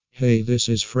Hey, this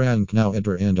is Frank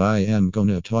Noweder, and I am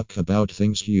gonna talk about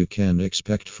things you can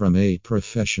expect from a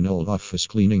professional office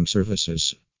cleaning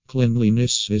services.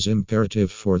 Cleanliness is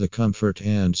imperative for the comfort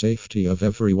and safety of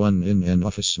everyone in an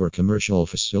office or commercial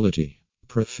facility.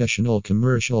 Professional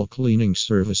commercial cleaning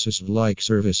services like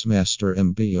ServiceMaster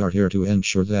MB are here to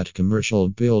ensure that commercial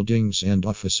buildings and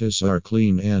offices are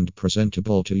clean and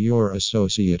presentable to your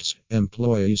associates,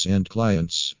 employees, and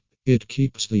clients. It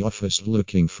keeps the office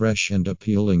looking fresh and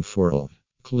appealing for all.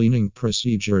 Cleaning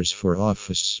procedures for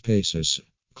office spaces.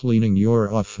 Cleaning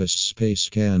your office space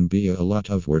can be a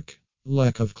lot of work.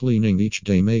 Lack of cleaning each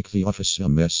day make the office a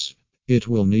mess. It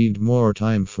will need more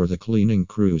time for the cleaning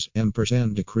crews and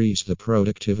decrease the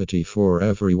productivity for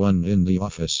everyone in the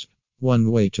office.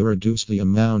 One way to reduce the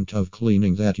amount of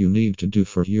cleaning that you need to do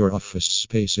for your office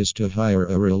space is to hire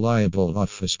a reliable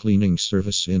office cleaning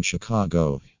service in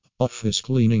Chicago. Office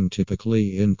cleaning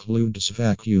typically includes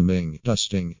vacuuming,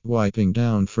 dusting, wiping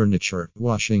down furniture,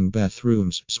 washing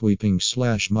bathrooms,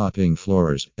 sweeping/mopping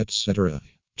floors, etc.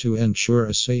 To ensure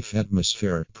a safe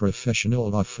atmosphere,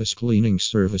 professional office cleaning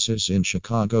services in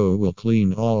Chicago will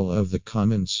clean all of the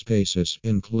common spaces,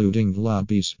 including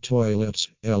lobbies, toilets,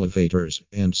 elevators,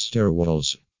 and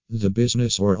stairwells. The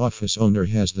business or office owner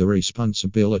has the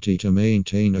responsibility to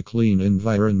maintain a clean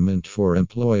environment for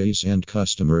employees and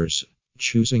customers.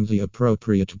 Choosing the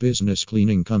appropriate business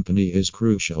cleaning company is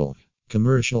crucial.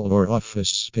 Commercial or office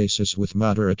spaces with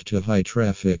moderate to high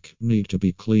traffic need to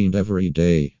be cleaned every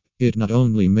day. It not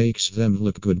only makes them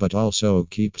look good but also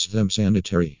keeps them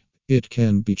sanitary. It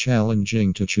can be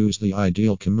challenging to choose the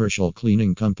ideal commercial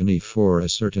cleaning company for a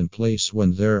certain place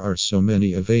when there are so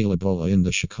many available in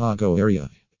the Chicago area.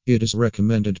 It is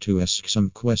recommended to ask some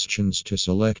questions to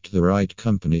select the right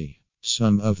company.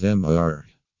 Some of them are: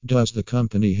 does the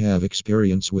company have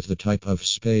experience with the type of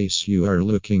space you are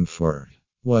looking for?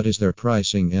 What is their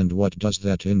pricing and what does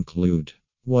that include?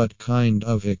 What kind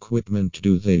of equipment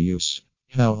do they use?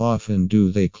 How often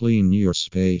do they clean your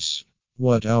space?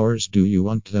 What hours do you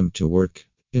want them to work?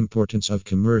 Importance of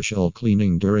commercial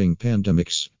cleaning during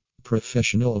pandemics.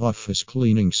 Professional office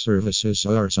cleaning services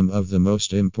are some of the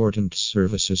most important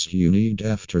services you need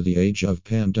after the age of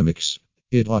pandemics.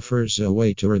 It offers a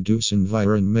way to reduce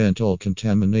environmental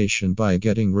contamination by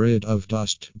getting rid of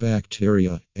dust,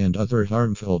 bacteria, and other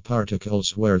harmful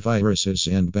particles where viruses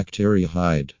and bacteria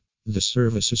hide. The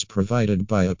services provided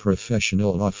by a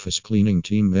professional office cleaning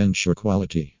team ensure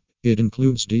quality. It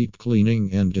includes deep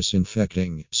cleaning and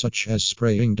disinfecting, such as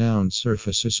spraying down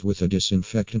surfaces with a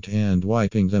disinfectant and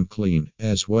wiping them clean,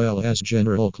 as well as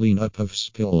general cleanup of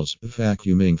spills,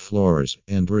 vacuuming floors,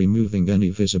 and removing any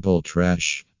visible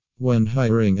trash. When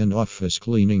hiring an office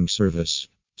cleaning service,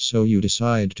 so you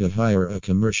decide to hire a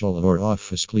commercial or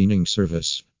office cleaning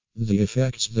service, the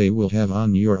effects they will have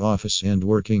on your office and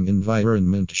working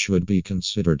environment should be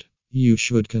considered. You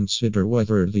should consider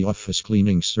whether the office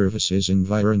cleaning service is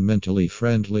environmentally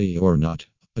friendly or not.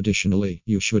 Additionally,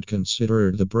 you should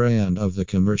consider the brand of the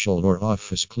commercial or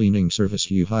office cleaning service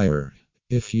you hire.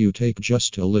 If you take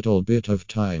just a little bit of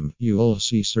time, you'll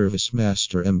see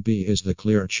ServiceMaster MB is the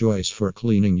clear choice for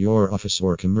cleaning your office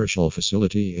or commercial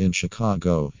facility in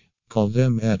Chicago. Call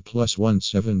them at +1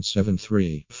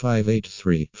 773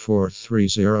 583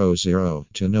 4300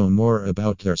 to know more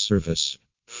about their service.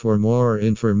 For more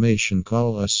information,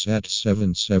 call us at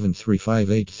 773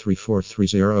 583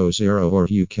 4300 or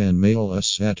you can mail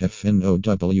us at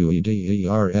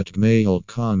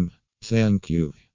fnoweder@gmail.com. Thank you.